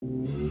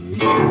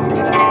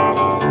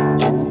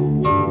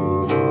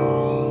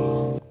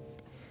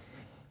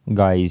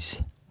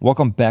Guys,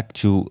 welcome back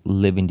to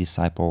Living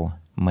Disciple.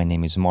 My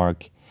name is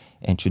Mark,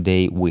 and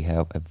today we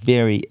have a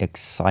very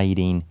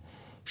exciting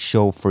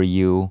show for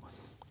you.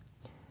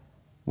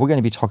 We're going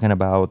to be talking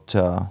about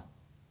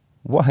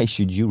why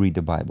should you read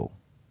the Bible.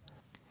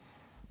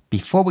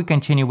 Before we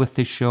continue with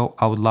this show,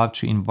 I would love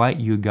to invite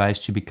you guys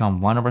to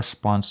become one of our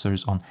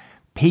sponsors on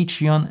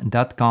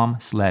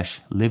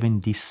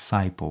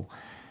patreon.com/livingdisciple.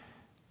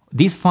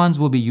 These funds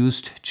will be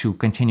used to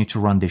continue to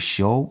run this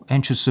show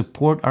and to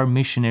support our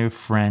missionary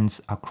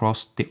friends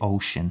across the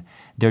ocean.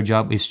 Their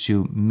job is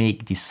to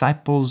make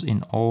disciples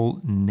in all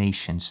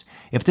nations.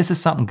 If this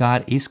is something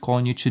God is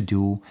calling you to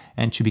do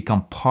and to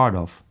become part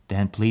of,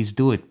 then please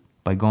do it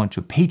by going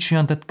to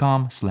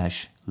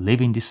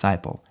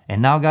patreon.com/livingdisciple.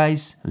 And now,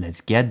 guys, let's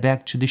get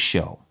back to the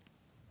show.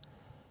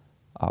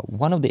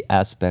 One of the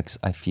aspects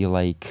I feel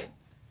like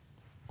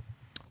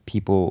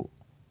people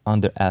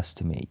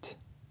underestimate,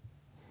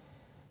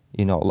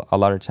 a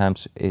lot of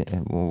times,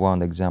 one of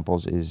the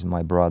examples is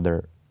my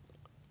brother.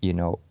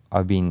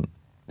 I've been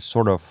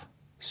sort of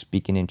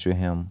speaking into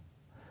him.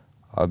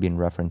 I've been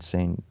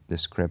referencing the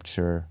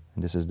scripture.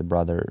 And this is the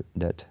brother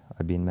that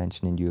I've been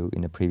mentioning you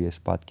in the previous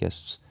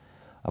podcasts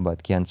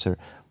about cancer.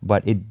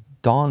 But it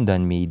dawned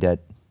on me that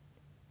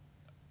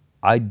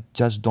I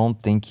just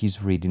don't think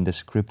he's reading the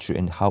scripture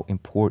and how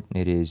important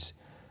it is,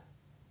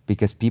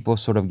 because people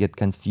sort of get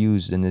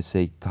confused and they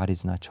say, God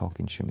is not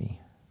talking to me.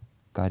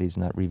 God is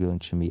not revealing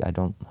to me. I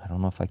don't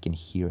know if I can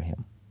hear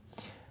him.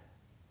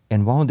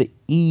 And one of the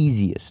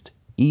easiest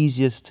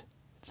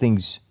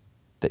things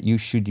that you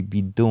should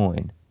be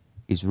doing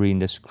is reading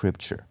the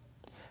scripture.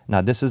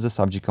 Now, this is a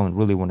subject I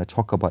really want to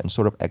talk about and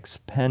sort of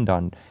expand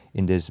on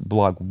in this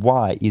blog.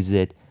 Why is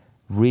it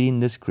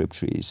reading the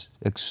scripture is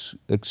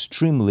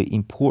extremely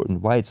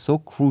important? Why it's so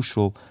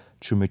crucial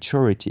to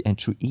maturity and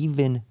to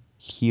even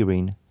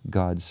hearing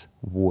God's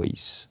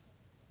voice.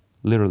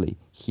 Literally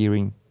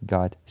hearing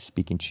God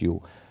speaking to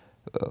you.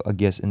 I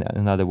guess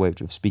another way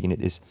of speaking it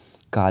is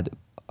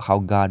how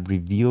God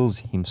reveals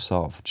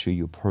himself to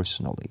you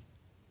personally.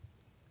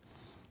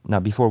 Now,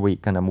 before we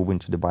kind of move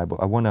into the Bible,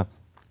 I want to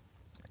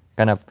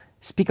kind of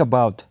speak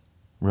about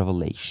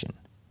revelation.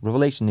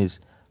 Revelation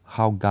is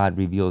how God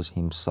reveals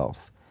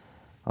himself.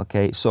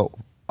 Okay, so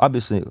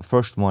obviously, the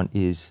first one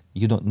is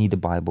you don't need the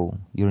Bible.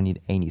 You don't need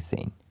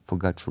anything for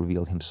God to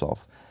reveal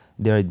himself.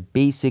 There are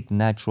basic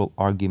natural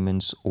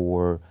arguments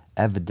or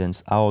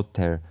evidence out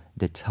there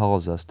that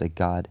tells us that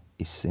God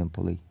is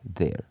simply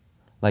there.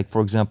 Like,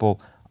 for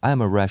example, I'm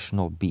a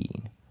rational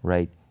being,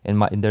 right?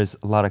 And there's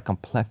a lot of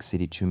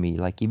complexity to me.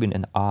 Like even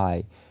an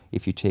eye,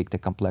 if you take the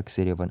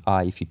complexity of an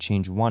eye, if you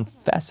change one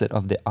facet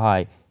of the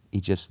eye,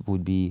 it just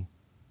won't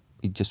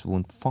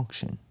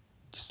function.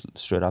 Just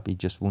straight up, it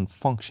just won't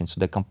function. So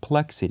the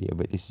complexity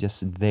of it is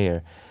just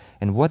there.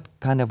 And what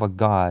kind of a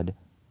God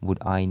would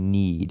I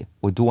need?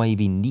 Or do I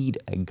even need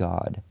a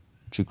God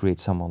to create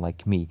someone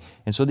like me?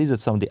 And so these are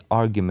some of the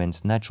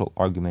arguments, natural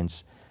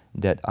arguments,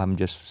 that I'm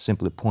just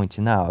simply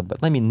pointing out.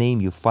 But let me name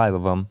you 5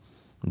 of them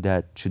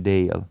that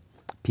today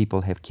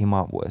people have come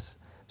up with.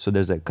 So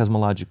there's a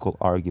cosmological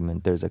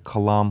argument, there's a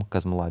Kalam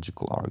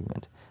cosmological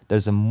argument,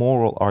 there's a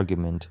moral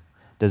argument,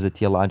 there's a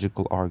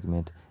theological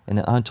argument, and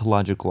an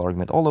ontological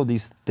argument. All of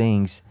these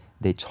things,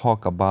 they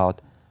talk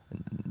about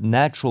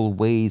natural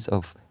ways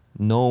of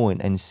knowing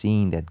and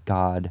seeing that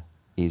God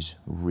is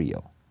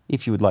real.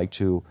 If you would like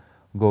to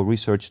go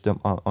research them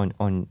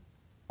on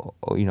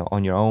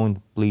your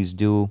own, please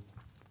do.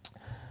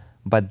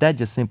 But that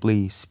just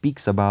simply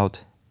speaks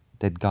about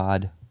that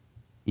God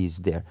is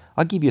there.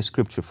 I'll give you a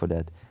scripture for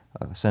that,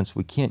 since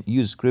we can't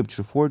use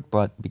scripture for it,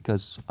 but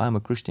because I'm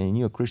a Christian and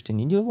you're a Christian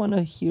and you want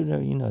to hear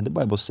the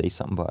Bible say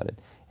something about it.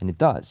 And it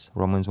does.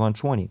 Romans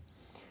 1:20.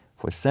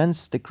 For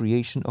since the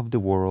creation of the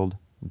world,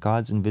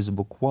 God's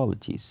invisible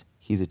qualities,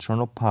 his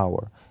eternal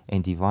power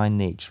and divine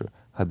nature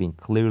have been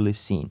clearly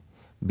seen,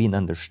 being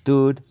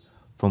understood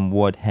from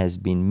what has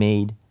been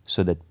made,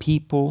 so that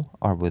people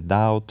are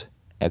without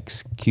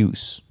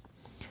excuse.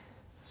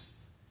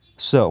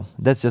 So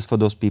that's just for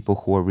those people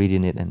who are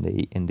reading it, and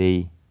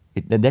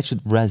that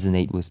should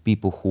resonate with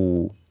people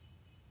who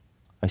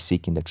are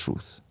seeking the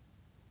truth,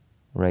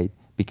 right?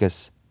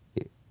 Because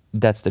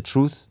that's the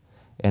truth,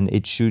 and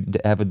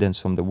the evidence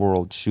from the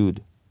world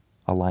should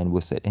align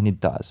with it, and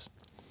it does.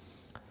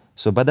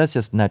 So, but that's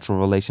just natural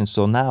revelation.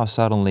 So now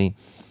suddenly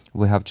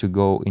we have to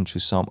go into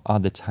some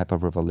other type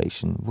of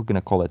revelation. We're going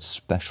to call it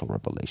special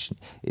revelation.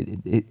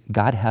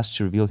 God has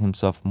to reveal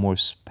himself more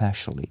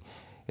specially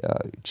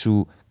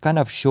to kind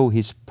of show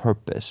his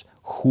purpose,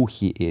 who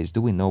he is. Do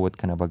we know what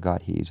kind of a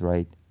God he is,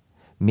 right?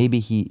 Maybe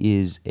he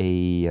is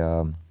a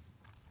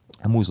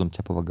Muslim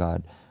type of a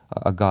God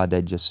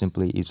that just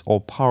simply is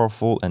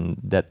all-powerful, and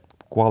that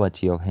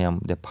quality of him,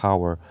 the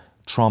power,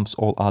 trumps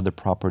all other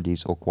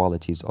properties or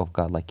qualities of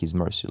God, like his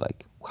mercy.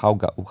 Like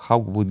how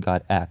would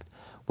God act?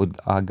 Would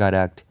God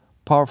act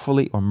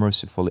powerfully or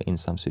mercifully in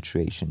some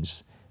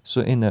situations?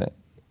 So in the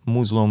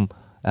Muslim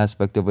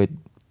aspect of it,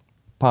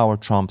 power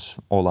trumps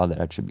all other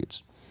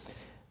attributes.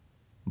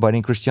 But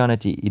in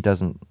Christianity, it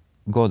doesn't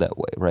go that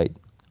way, right?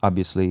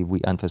 Obviously,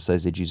 we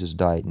emphasize that Jesus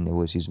died and it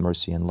was his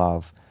mercy and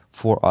love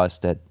for us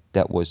that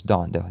was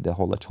done. The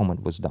whole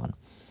atonement was done.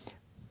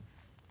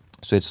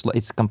 So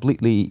it's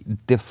completely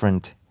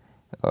different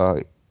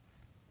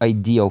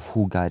idea of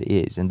who God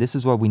is. And this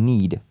is why we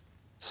need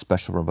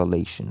special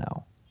revelation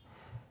now.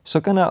 So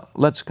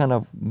let's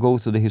go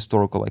through the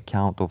historical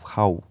account of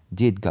how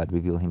did God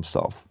reveal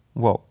himself.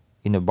 Well,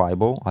 in the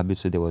Bible,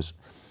 obviously there was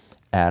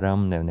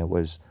Adam, then there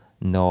was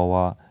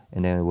Noah,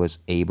 and then there was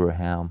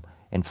Abraham.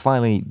 And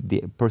finally,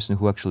 the person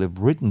who actually have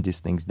written these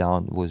things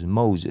down was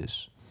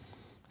Moses.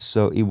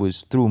 So it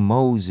was through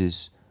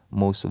Moses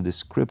most of the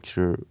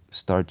scripture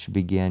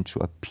began to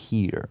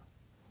appear.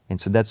 And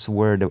so that's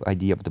where the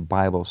idea of the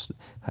Bible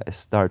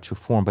start to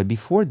form. But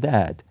before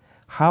that,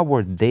 how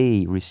were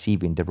they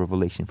receiving the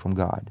revelation from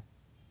God?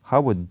 How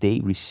were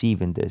they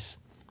receiving this?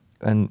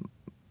 And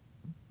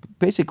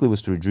basically it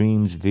was through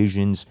dreams,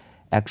 visions,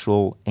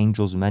 actual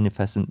angels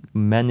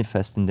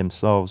manifesting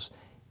themselves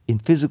in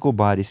physical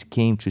bodies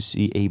came to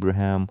see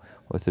Abraham,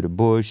 or through the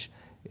bush,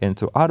 and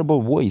through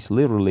audible voice,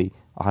 literally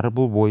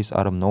audible voice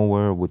out of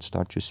nowhere would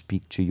start to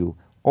speak to you.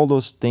 All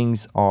those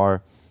things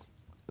are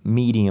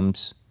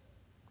mediums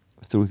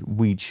through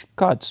which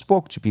God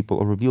spoke to people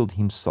or revealed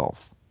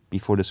himself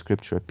before the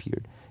scripture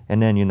appeared.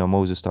 And then,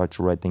 Moses started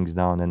to write things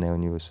down, and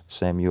then it was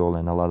Samuel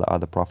and a lot of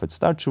other prophets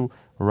start to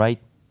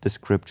write the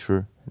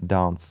scripture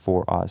down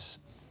for us.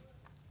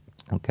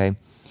 Okay?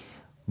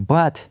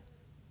 But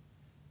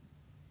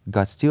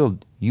God still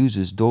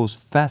uses those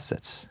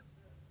facets.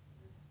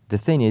 The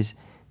thing is,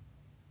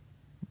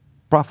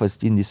 prophets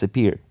didn't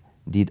disappear.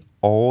 Did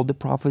all the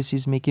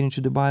prophecies make it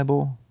into the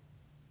Bible?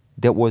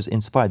 That was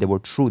inspired, that were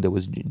true,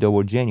 that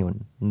were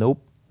genuine?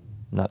 Nope.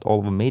 Not all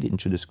of them made it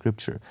into the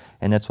scripture.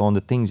 And that's one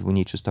of the things we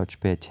need to start to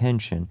pay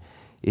attention,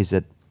 is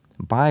that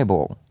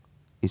Bible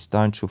is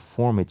starting to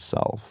form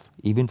itself.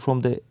 Even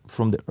from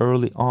the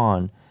early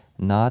on,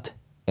 not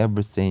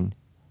everything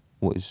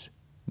was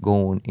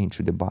going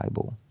into the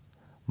Bible.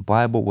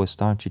 Bible was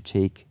starting to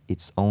take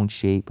its own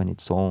shape and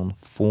its own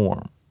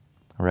form,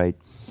 right?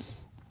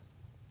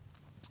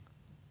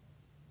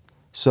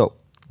 So,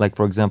 like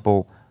for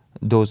example,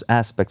 those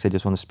aspects I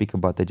just want to speak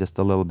about that just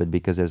a little bit,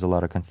 because there's a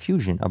lot of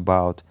confusion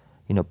about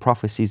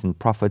prophecies and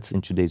prophets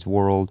in today's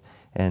world,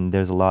 and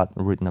there's a lot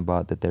written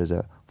about that there's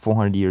a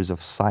 400 years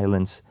of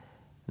silence.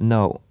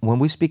 No, when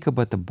we speak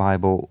about the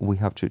Bible, we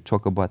have to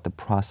talk about the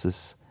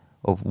process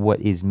of what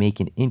is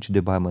making into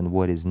the Bible and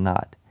what is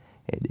not.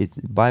 It's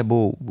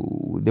Bible,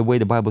 the way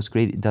the Bible is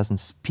created, it doesn't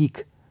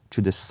speak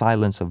to the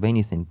silence of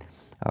anything.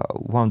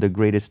 One of the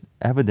greatest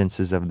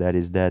evidences of that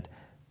is that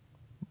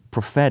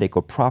prophetic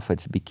or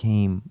prophets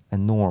became a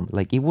norm.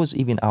 Like, it was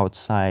even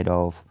outside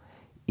of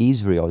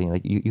Israel.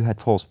 Like you had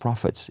false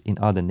prophets in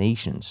other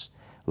nations.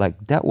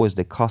 Like, that was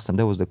the custom,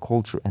 that was the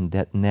culture, and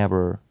that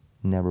never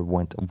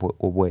went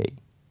away.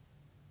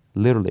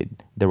 Literally,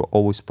 there were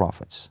always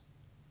prophets.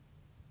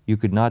 You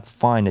could not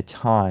find a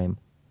time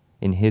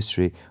in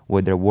history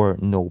where there were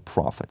no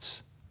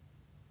prophets.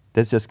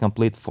 That's just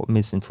complete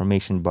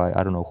misinformation by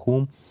I don't know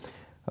whom,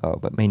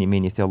 but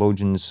many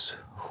theologians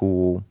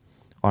who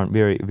aren't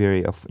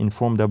very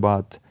informed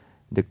about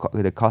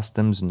the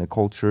customs and the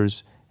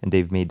cultures, and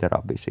they've made that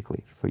up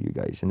basically for you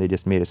guys. And they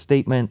just made a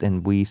statement,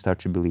 and we start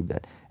to believe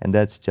that. And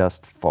that's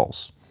just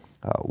false.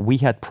 We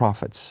had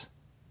prophets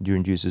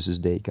during Jesus'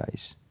 day,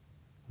 guys.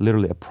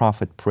 Literally, a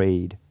prophet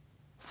prayed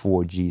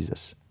for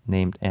Jesus,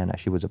 named Anna.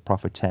 She was a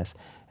prophetess.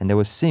 And there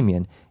was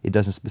Simeon. It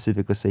doesn't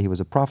specifically say he was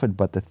a prophet,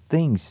 but the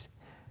things,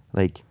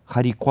 like,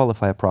 how do you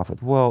qualify a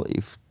prophet? Well,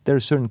 if there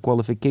are certain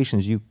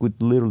qualifications, you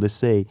could literally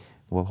say,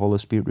 well, Holy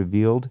Spirit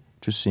revealed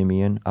to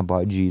Simeon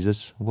about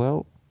Jesus.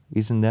 Well,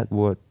 isn't that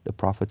what the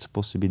prophet's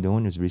supposed to be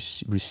doing, is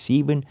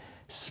receiving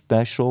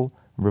special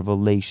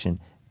revelation?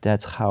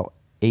 That's how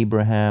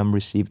Abraham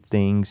received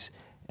things,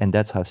 and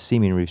that's how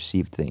Simeon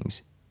received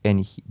things.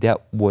 And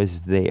that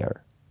was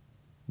there.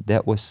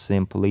 That was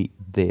simply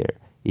there.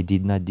 It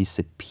did not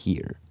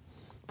disappear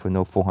for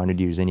no 400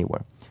 years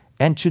anywhere.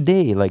 And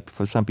today, like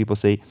for some people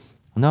say,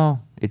 no,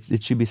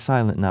 it should be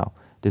silent now.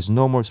 There's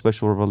no more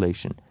special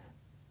revelation.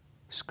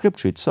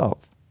 Scripture itself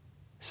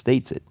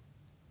states it.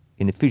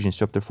 In Ephesians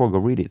chapter 4, go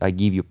read it. I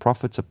give you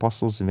prophets,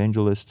 apostles,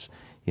 evangelists,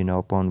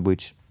 upon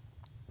which,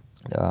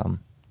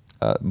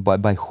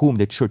 by whom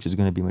the church is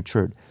going to be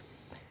matured.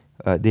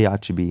 They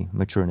ought to be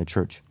mature in the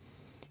church.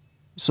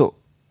 So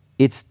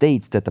it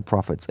states that the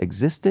prophets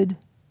existed,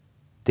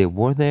 they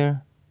were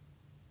there,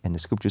 and the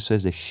scripture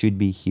says they should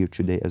be here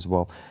today as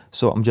well.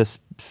 So I'm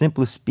just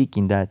simply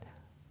speaking that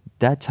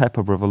type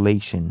of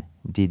revelation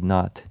did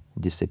not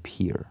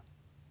disappear.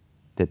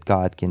 That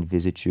God can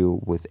visit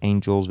you with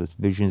angels, with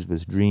visions,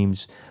 with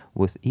dreams,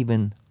 with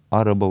even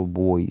audible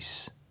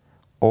voice.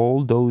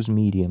 All those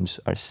mediums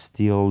are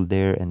still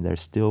there, and they're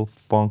still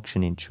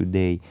functioning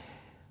today.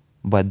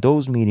 But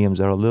those mediums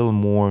are a little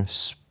more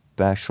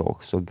special.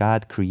 So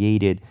God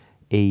created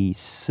a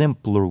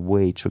simpler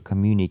way to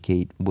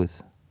communicate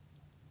with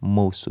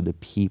most of the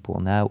people.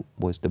 And that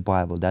was the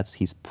Bible. That's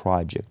his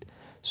project.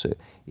 So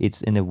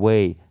It's in a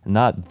way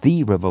not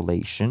the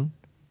revelation,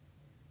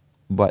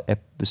 but a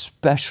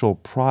special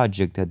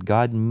project that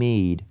God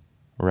made,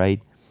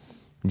 right?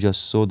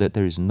 Just so that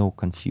there is no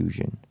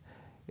confusion.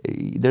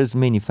 There's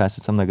many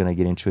facets. I'm not going to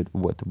get into it,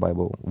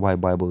 why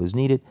Bible is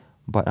needed,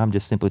 but I'm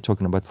just simply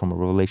talking about from a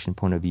revelation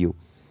point of view.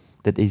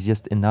 That is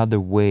just another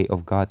way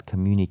of God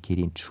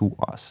communicating to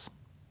us.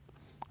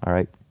 All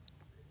right?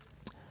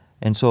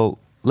 And so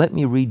let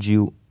me read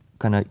you,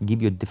 kind of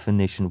give you a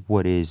definition of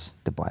what is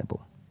the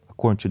Bible,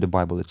 according to the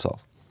Bible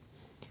itself.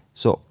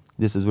 So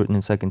this is written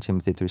in 2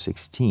 Timothy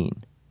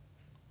 3:16.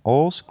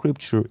 All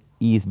scripture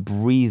is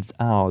breathed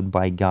out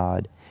by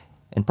God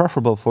and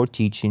profitable for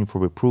teaching,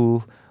 for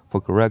reproof, for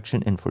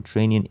correction, and for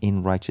training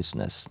in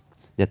righteousness,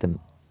 that the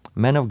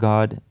man of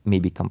God may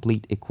be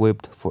complete,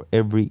 equipped for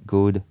every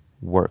good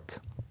work.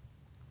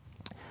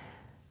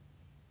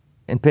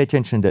 And pay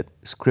attention that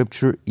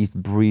scripture is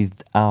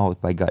breathed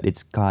out by God.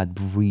 It's God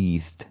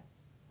breathed,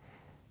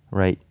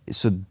 right?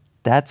 So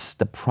that's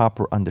the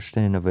proper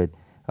understanding of it.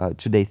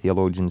 Today,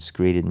 theologians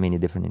created many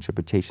different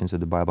interpretations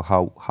of the Bible.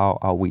 How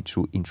are we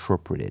to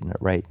interpret it,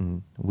 right?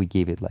 And we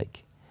gave it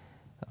like,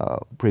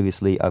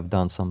 previously I've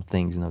done some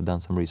things and I've done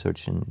some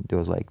research, and there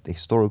was like the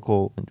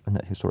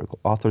not historical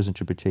author's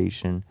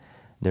interpretation,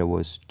 there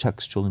was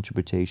textual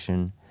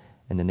interpretation,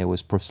 and then there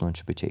was personal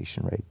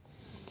interpretation, right?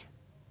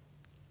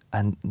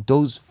 And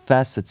those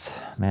facets,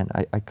 man,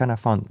 I kind of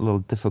found a little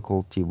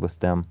difficulty with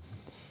them.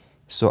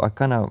 So I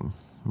kind of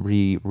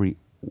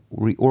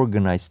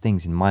reorganize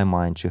things in my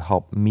mind to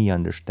help me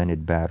understand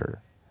it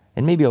better.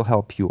 And maybe it'll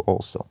help you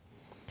also.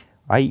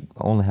 I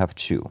only have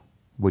two,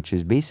 which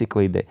is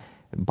basically the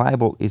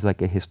Bible is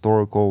like a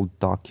historical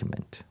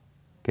document,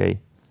 okay?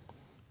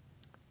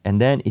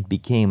 And then it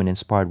became an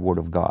inspired word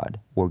of God,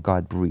 or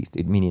God breathed,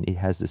 meaning it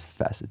has this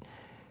facet.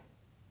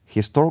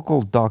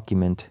 Historical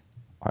document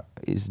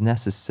is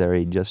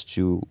necessary just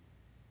to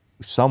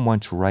someone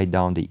to write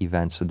down the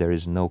event so there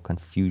is no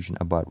confusion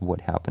about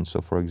what happened.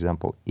 So for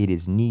example, it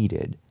is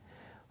needed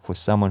for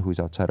someone who's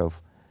outside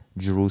of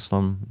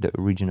Jerusalem, the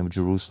region of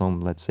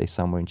Jerusalem, let's say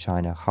somewhere in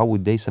China. How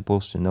would they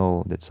supposed to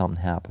know that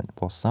something happened?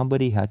 Well,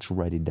 somebody had to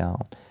write it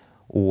down.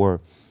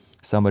 Or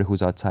somebody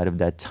who's outside of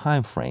that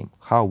time frame,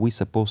 how are we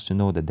supposed to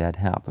know that that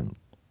happened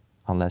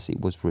unless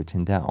it was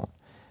written down?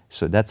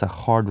 So that's a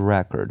hard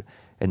record.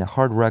 And a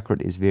hard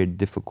record is very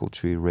difficult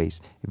to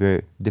erase,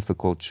 very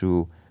difficult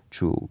to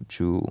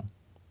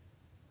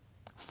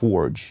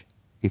forge.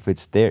 If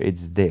it's there,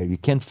 it's there. You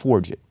can't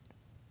forge it.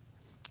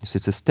 So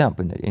it's a stamp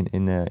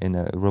in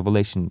a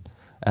revelation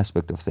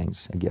aspect of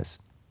things, I guess.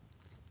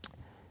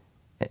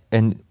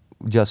 And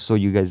just so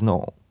you guys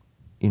know,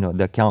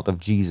 the account of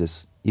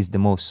Jesus is the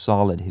most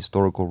solid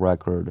historical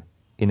record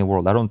in the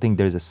world. I don't think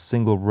there's a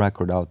single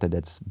record out there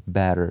that's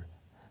better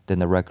than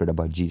the record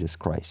about Jesus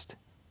Christ.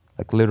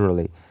 Like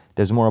literally,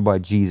 there's more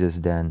about Jesus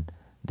than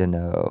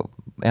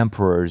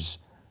emperors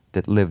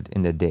that lived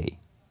in the day.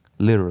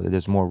 Literally,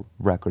 there's more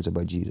records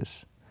about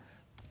Jesus.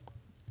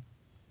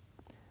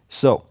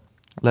 So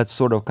let's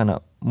sort of kind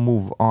of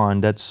move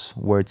on. That's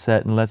where it's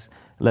at, and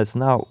let's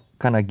now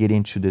kind of get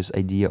into this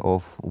idea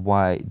of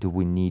why do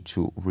we need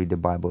to read the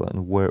Bible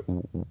and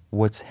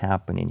what's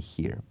happening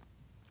here.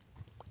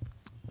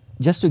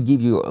 Just to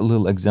give you a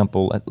little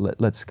example,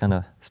 let's kind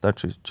of start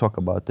to talk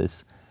about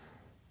this.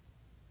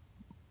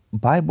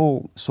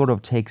 Bible sort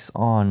of takes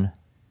on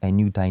a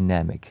new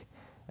dynamic.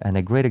 And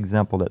a great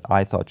example that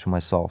I thought to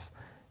myself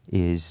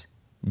is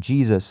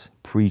Jesus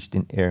preached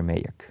in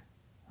Aramaic,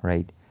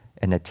 right?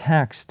 And the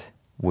text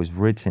was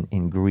written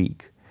in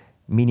Greek,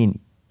 meaning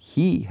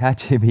he had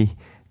to be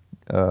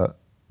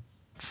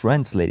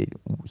translated.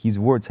 His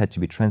words had to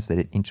be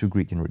translated into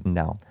Greek and written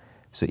down.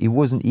 So it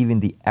wasn't even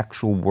the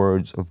actual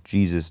words of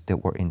Jesus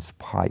that were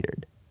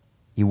inspired.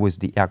 It was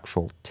the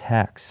actual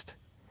text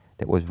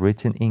that was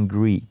written in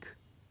Greek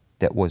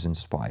that was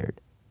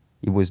inspired.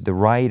 It was the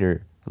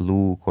writer,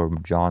 Luke or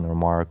John or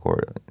Mark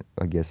or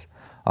I guess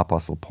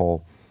Apostle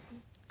Paul.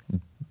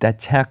 That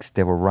text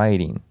they were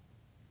writing,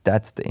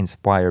 that's the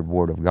inspired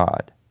word of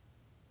God.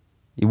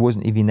 It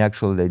wasn't even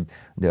actually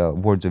the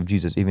words of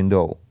Jesus, even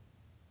though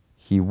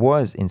he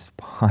was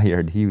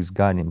inspired. He was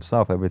God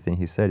himself. Everything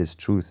he said is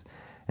truth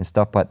and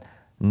stuff, but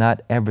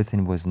not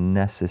everything was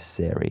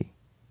necessary,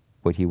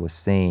 what he was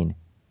saying,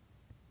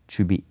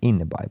 to be in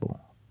the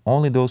Bible.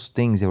 Only those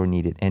things that were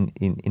needed, and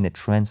in a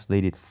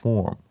translated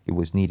form, it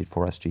was needed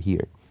for us to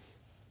hear.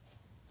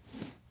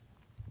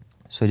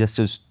 So just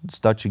to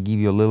start to give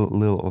you a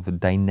little of a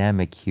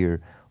dynamic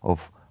here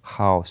of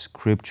how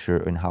Scripture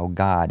and how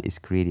God is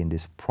creating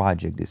this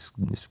project, this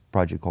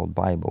project called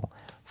Bible,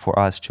 for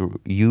us to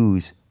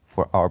use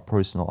for our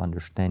personal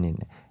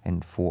understanding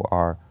and for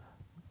our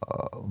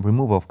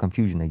removal of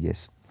confusion, I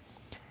guess.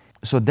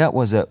 So that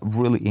was a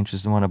really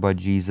interesting one about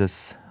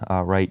Jesus,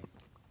 right?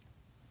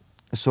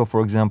 So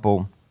for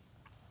example,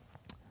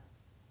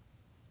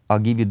 I'll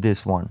give you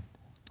this one.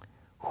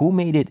 Who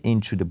made it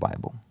into the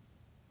Bible?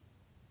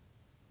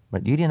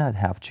 But you did not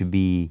have to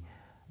be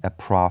a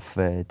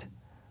prophet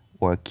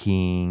or a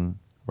king,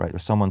 right, or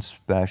someone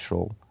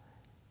special.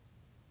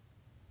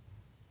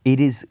 It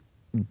is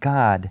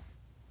God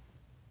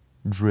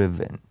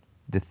driven.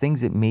 The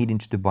things that made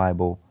into the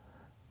Bible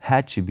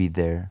had to be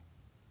there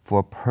for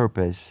a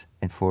purpose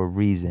and for a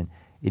reason.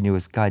 And it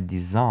was God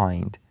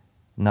designed,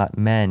 not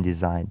man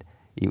designed.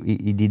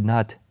 It did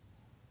not,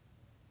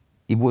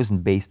 it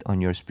wasn't based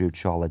on your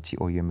spirituality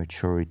or your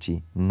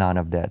maturity. None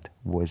of that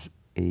was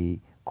a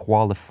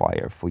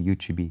qualifier for you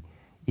to be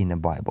in the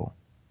Bible.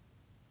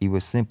 It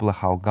was simply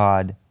how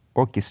God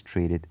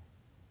orchestrated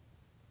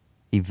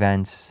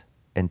events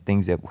and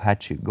things that had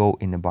to go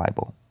in the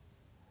Bible.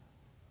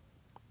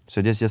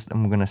 So that's just,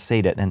 I'm going to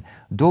say that. And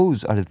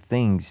those are the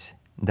things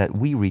that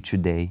we read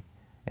today.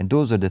 And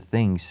those are the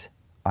things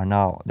are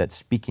now that's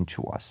speaking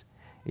to us.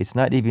 It's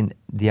not even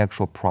the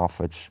actual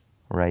prophets,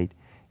 right?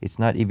 It's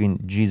not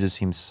even Jesus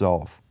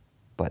himself.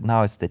 But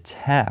now it's the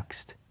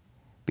text.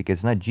 Because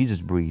it's not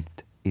Jesus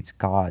breathed, it's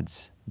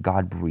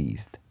God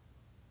breathed.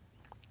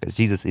 Because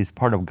Jesus is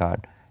part of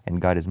God, and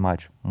God is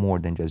much more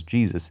than just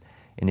Jesus.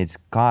 And it's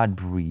God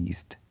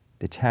breathed.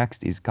 The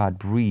text is God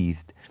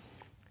breathed.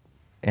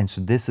 And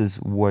so this is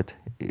what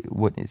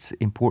is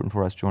important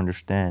for us to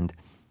understand.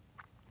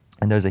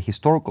 And there's a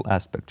historical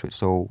aspect to it.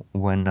 So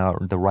when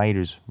the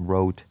writers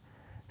wrote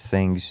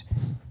things,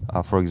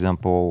 for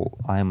example,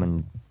 I'm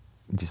in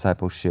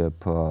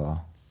discipleship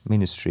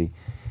ministry,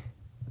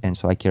 and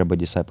so I care about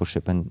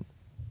discipleship. And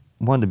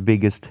one of the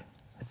biggest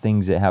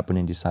things that happen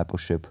in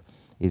discipleship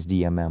is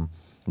DMM,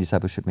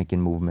 Discipleship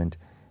Making Movement.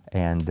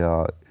 And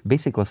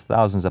basically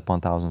thousands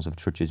upon thousands of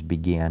churches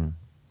began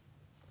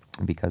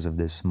because of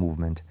this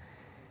movement.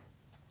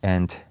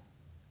 And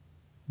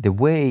the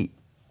way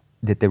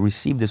that they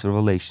received this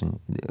revelation,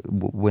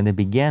 when they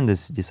began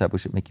this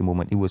discipleship making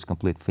movement, it was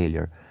complete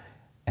failure.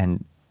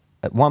 And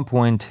at one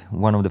point,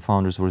 one of the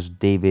founders was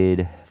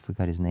David, I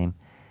forgot his name,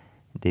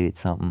 David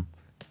something.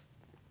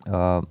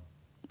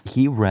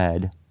 He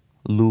read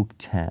Luke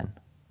 10.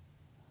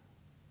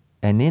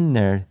 And in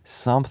there,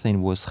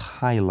 something was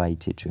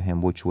highlighted to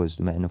him, which was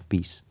the man of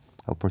peace,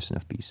 a person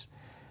of peace.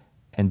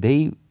 And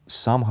they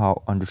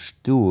somehow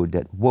understood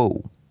that,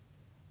 whoa,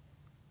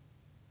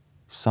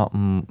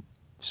 something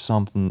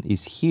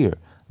is here.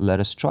 Let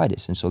us try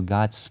this. And so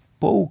God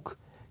spoke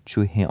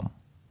to him.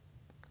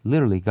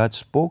 Literally, God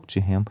spoke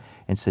to him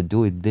and said,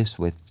 do it this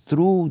way,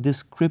 through the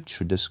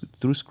scripture,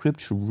 through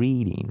scripture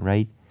reading,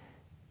 right?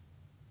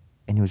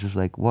 And he was just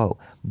like, whoa.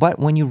 But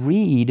when you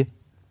read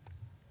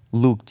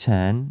Luke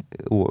 10,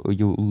 or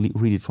you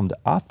read it from the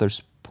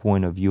author's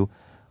point of view,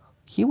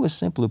 he was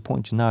simply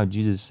pointing out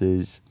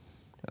Jesus's,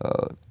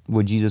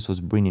 what Jesus was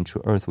bringing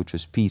to earth, which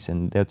was peace.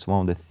 And that's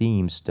one of the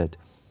themes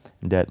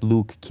that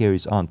Luke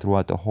carries on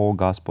throughout the whole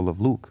Gospel of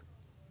Luke.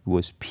 It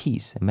was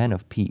peace, a man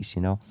of peace,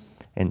 you know.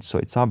 And so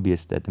it's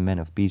obvious that the man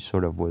of peace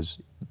sort of was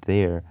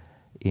there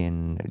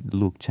in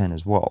Luke 10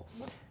 as well.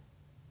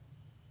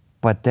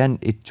 But then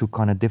it took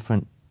on a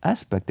different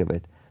aspect of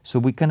it. So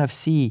we kind of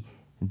see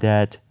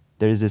that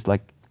there is this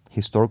like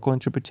historical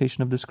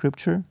interpretation of the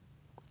scripture,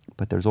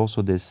 but there's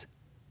also this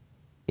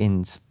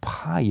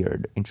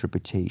inspired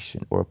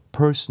interpretation or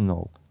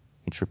personal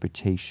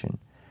interpretation.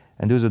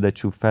 And those are the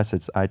two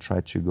facets I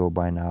try to go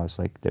by now. It's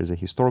like there's a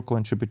historical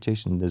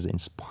interpretation, there's an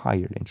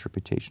inspired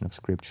interpretation of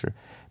Scripture,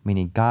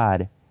 meaning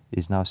God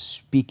is now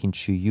speaking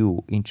to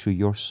you, into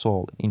your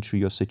soul, into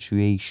your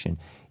situation,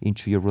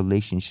 into your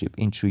relationship,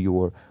 into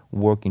your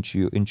work,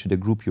 into the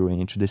group you're in,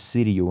 into the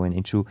city you're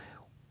in,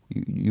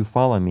 you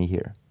follow me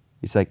here.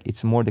 It's like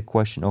it's more the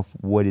question of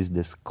what is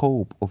the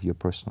scope of your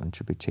personal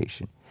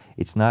interpretation.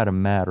 It's not a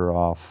matter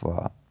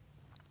of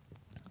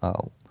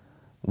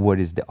what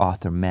is the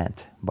author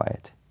meant by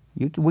it.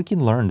 We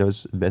can learn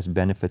those best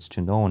benefits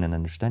to knowing and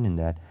understanding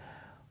that,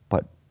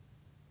 but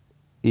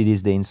it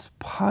is the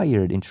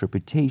inspired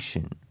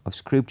interpretation of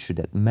Scripture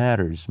that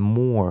matters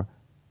more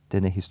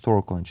than the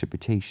historical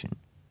interpretation,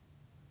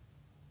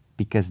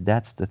 because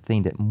that's the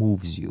thing that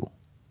moves you.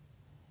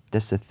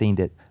 That's the thing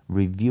that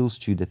reveals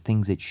to you the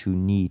things that you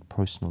need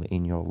personally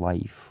in your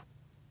life.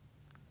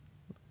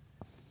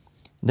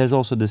 There's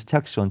also this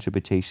textual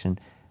interpretation,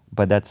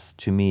 but that's,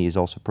 to me, is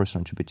also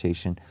personal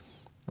interpretation.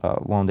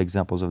 One of the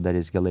examples of that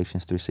is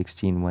Galatians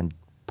 3:16, when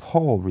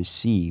Paul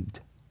received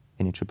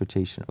an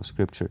interpretation of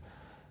Scripture.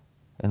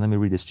 And let me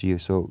read this to you.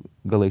 So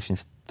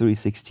Galatians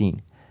 3:16,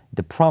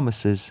 the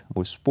promises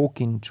were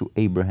spoken to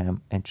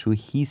Abraham and to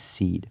his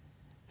seed.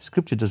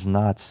 Scripture does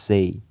not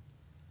say,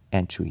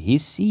 and to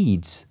his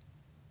seeds,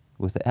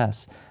 with the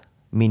S,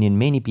 meaning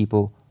many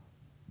people,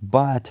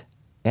 but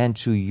and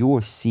to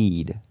your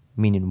seed,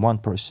 meaning one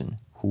person,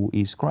 who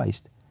is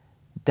Christ.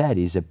 That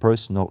is a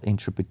personal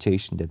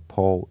interpretation that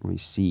Paul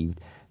received,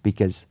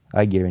 because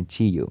I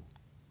guarantee you,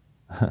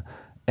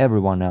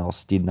 everyone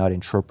else did not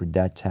interpret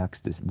that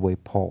text the way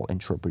Paul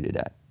interpreted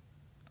that.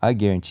 I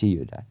guarantee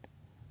you that.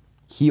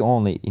 He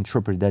only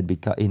interpreted that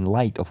because in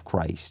light of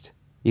Christ.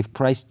 If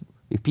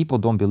people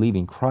don't believe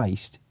in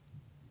Christ,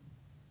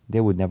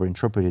 they would never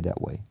interpret it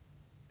that way.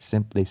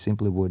 They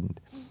simply wouldn't.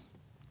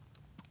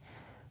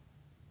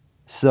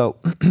 So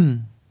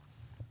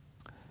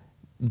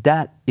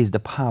that is the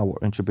power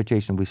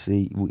interpretation we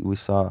see. We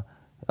saw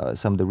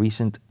some of the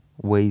recent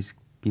ways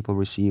people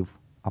receive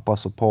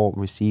Apostle Paul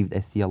received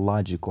a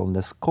theological, and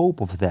the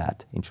scope of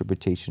that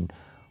interpretation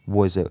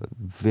was a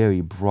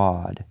very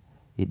broad.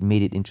 It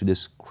made it into the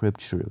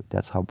scripture.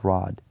 That's how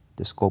broad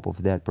the scope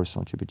of that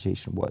personal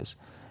interpretation was.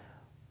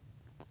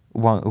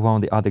 One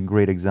of the other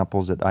great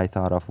examples that I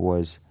thought of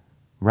was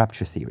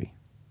rapture theory,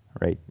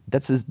 right?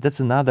 That's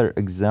another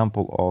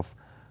example of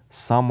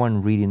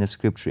someone reading the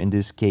scripture. In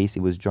this case,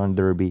 it was John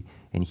Derby,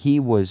 and he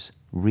was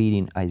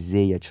reading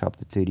Isaiah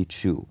chapter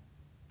 32.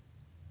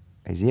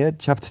 Isaiah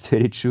chapter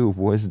 32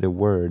 was the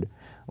word,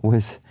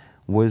 was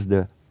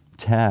the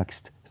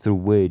text through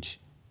which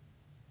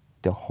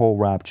the whole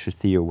rapture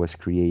theory was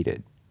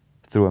created,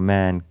 through a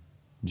man,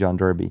 John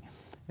Derby.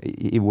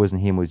 It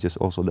wasn't him, it was just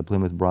also the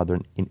Plymouth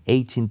Brethren in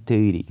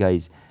 1830,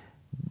 guys.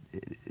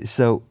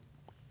 So,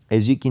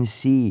 as you can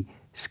see,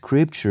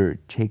 Scripture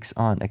takes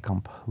on a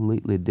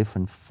completely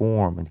different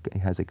form and it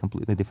has a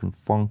completely different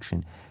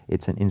function.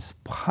 It's an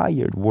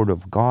inspired Word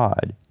of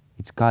God.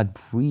 It's God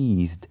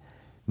breathed,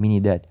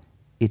 meaning that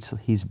it's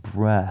His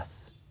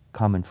breath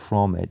coming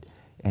from it,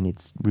 and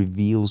it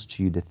reveals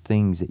to you the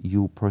things that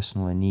you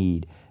personally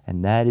need.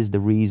 And that is the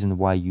reason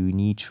why you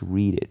need to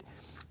read it,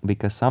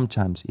 because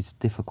sometimes it's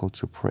difficult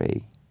to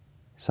pray.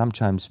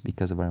 Sometimes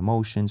because of our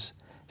emotions.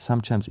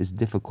 Sometimes it's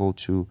difficult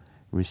to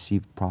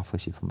receive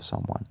prophecy from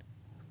someone,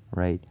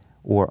 right?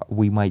 Or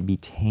we might be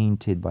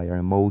tainted by our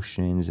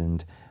emotions,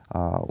 and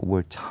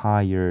we're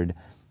tired,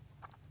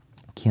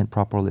 can't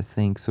properly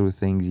think through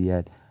things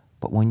yet.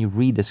 But when you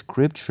read the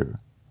scripture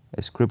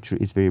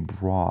is very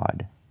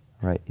broad,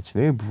 right? It's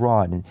very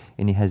broad,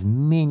 and it has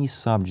many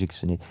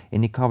subjects in it,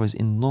 and it covers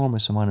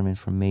enormous amount of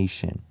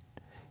information.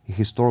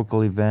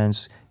 Historical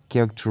events,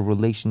 character,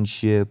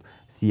 relationship,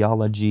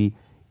 theology.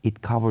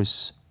 It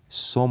covers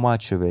so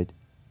much of it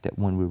that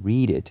when we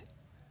read it,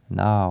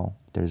 now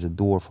there's a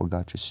door for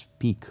God to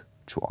speak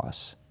to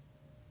us.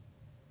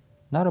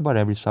 Not about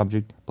every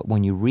subject, but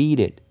when you read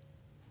it,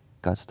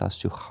 God starts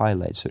to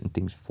highlight certain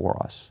things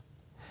for us.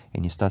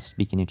 And He starts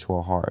speaking into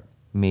our heart.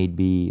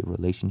 Maybe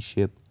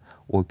relationship,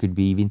 or it could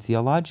be even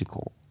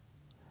theological.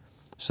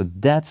 So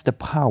that's the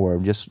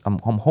power.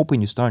 I'm hoping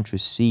you start to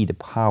see the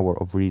power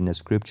of reading the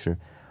scripture.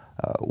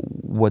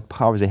 What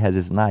powers it has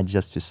is not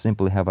just to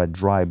simply have a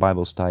dry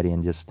Bible study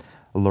and just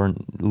learn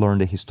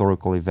the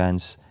historical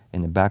events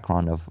in the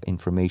background of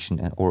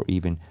information, or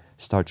even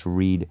start to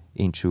read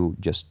into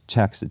just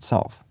text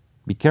itself.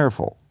 Be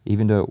careful.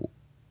 Even though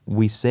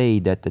we say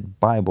that the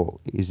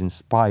Bible is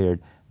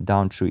inspired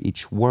down to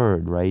each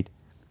word, right?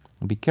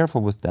 Be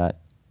careful with that.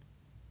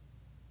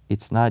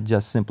 It's not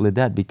just simply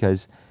that,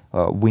 because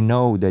we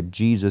know that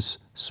Jesus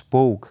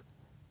spoke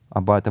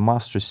about the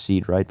mustard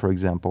seed, right? For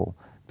example,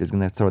 just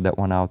going to throw that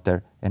one out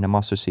there. And the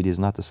mustard seed is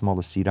not the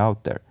smallest seed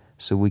out there.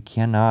 So we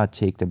cannot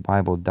take the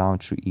Bible down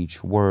to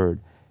each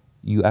word.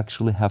 You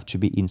actually have to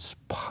be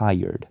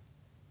inspired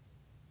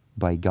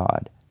by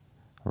God,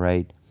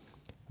 right?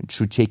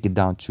 To take it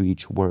down to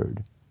each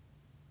word.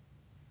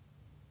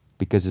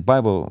 Because the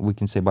Bible, we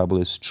can say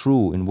Bible is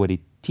true in what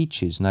it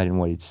teaches, not in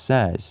what it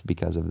says,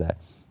 because of that.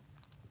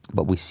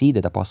 But we see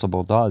that Apostle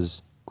Paul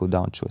does go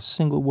down to a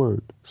single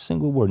word,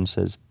 and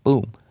says,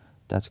 boom,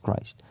 that's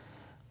Christ.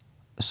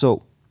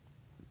 So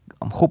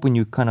I'm hoping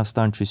you kind of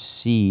start to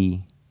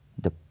see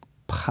the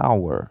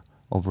power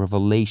of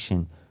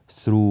revelation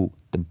through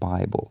the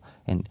Bible,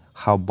 and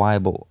how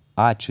Bible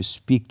ought to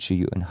speak to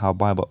you, and how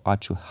Bible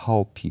ought to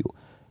help you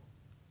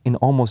in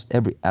almost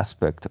every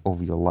aspect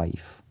of your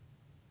life.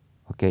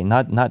 Okay,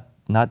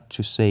 not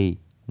to say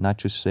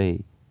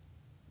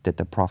that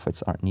the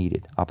prophets aren't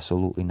needed.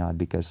 Absolutely not,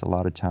 because a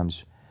lot of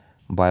times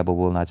Bible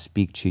will not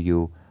speak to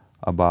you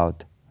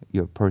about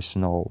your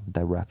personal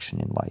direction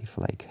in life.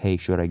 Like, hey,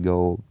 should I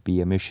go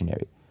be a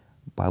missionary?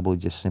 Bible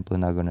just simply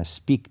not going to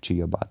speak to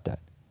you about that.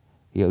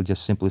 He'll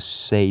just simply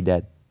say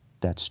that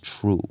that's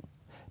true,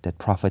 that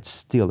prophets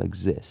still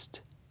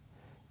exist.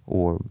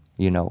 Or,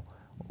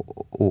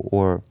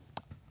 or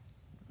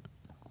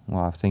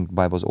well, I think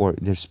Bibles, or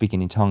they're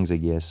speaking in tongues, I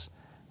guess.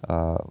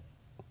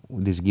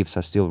 These gifts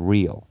are still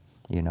real,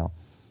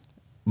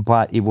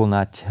 But it will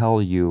not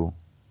tell you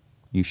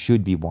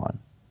should be one.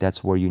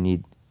 That's where you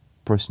need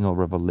personal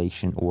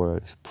revelation,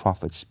 or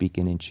prophets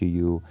speaking into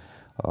you,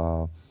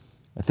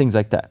 things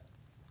like that.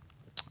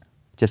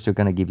 Just to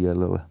kind of give you a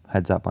little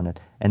heads up on it.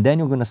 And then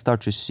you're going to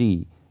start to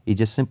see, it's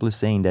just simply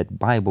saying that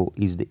Bible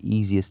is the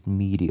easiest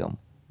medium.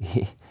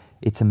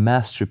 It's a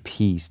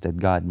masterpiece that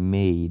God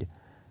made.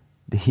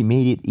 He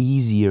made it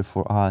easier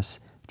for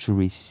us to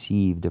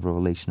receive the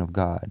revelation of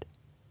God.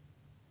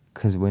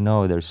 Because we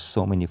know there's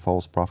so many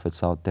false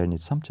prophets out there, and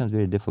it's sometimes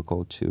very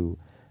difficult to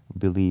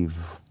believe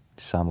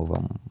some of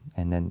them.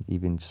 And then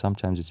even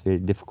sometimes it's very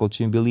difficult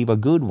to believe a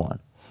good one.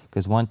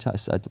 Because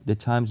at the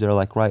times they're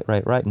like, right,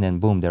 and then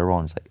boom, they're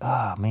wrong. It's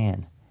like,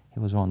 man, he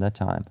was wrong that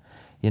time,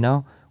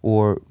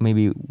 Or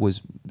maybe it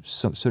was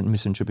some certain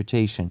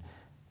misinterpretation.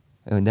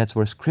 And that's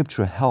where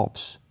Scripture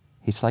helps.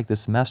 It's like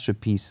this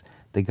masterpiece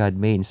that God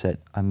made and said,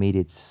 I made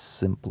it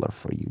simpler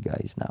for you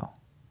guys now.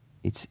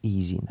 It's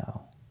easy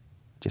now.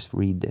 Just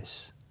read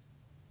this,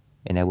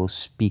 and I will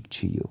speak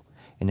to you,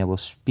 and I will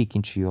speak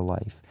into your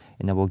life,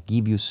 and I will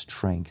give you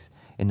strength,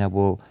 and I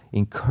will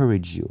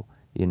encourage you,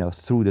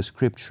 through the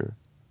scripture.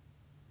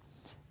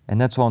 And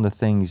that's one of the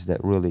things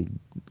that really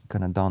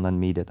kind of dawned on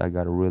me, that I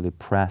got to really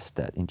press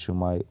that into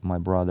my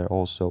brother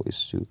also,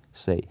 is to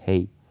say,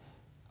 hey,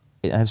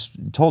 I've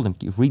told him,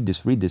 read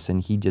this,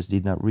 and he just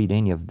did not read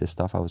any of the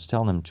stuff I was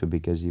telling him to,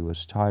 because he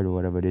was tired or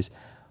whatever it is.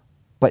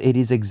 But it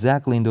is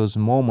exactly in those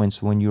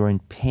moments when you're in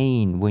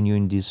pain, when you're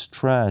in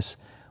distress,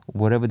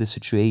 whatever the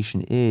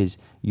situation is,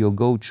 your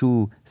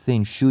go-to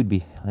thing should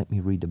be, let me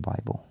read the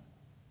Bible.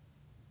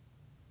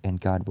 And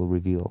God will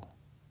reveal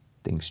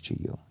things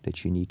to you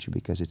that you need to,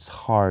 because it's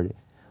hard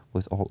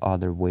with all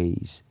other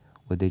ways,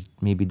 where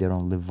maybe they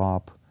don't live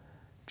up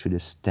to the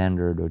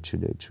standard or to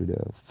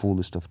the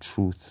fullest of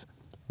truth.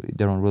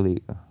 They don't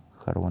really,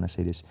 how do I want to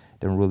say this?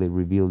 They don't really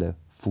reveal the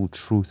full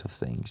truth of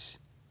things.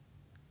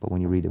 But when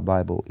you read the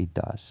Bible, it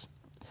does.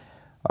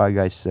 All right,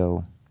 guys,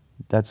 so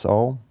that's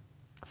all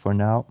for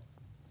now.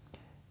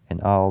 And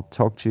I'll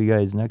talk to you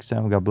guys next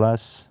time. God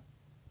bless.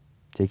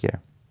 Take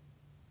care.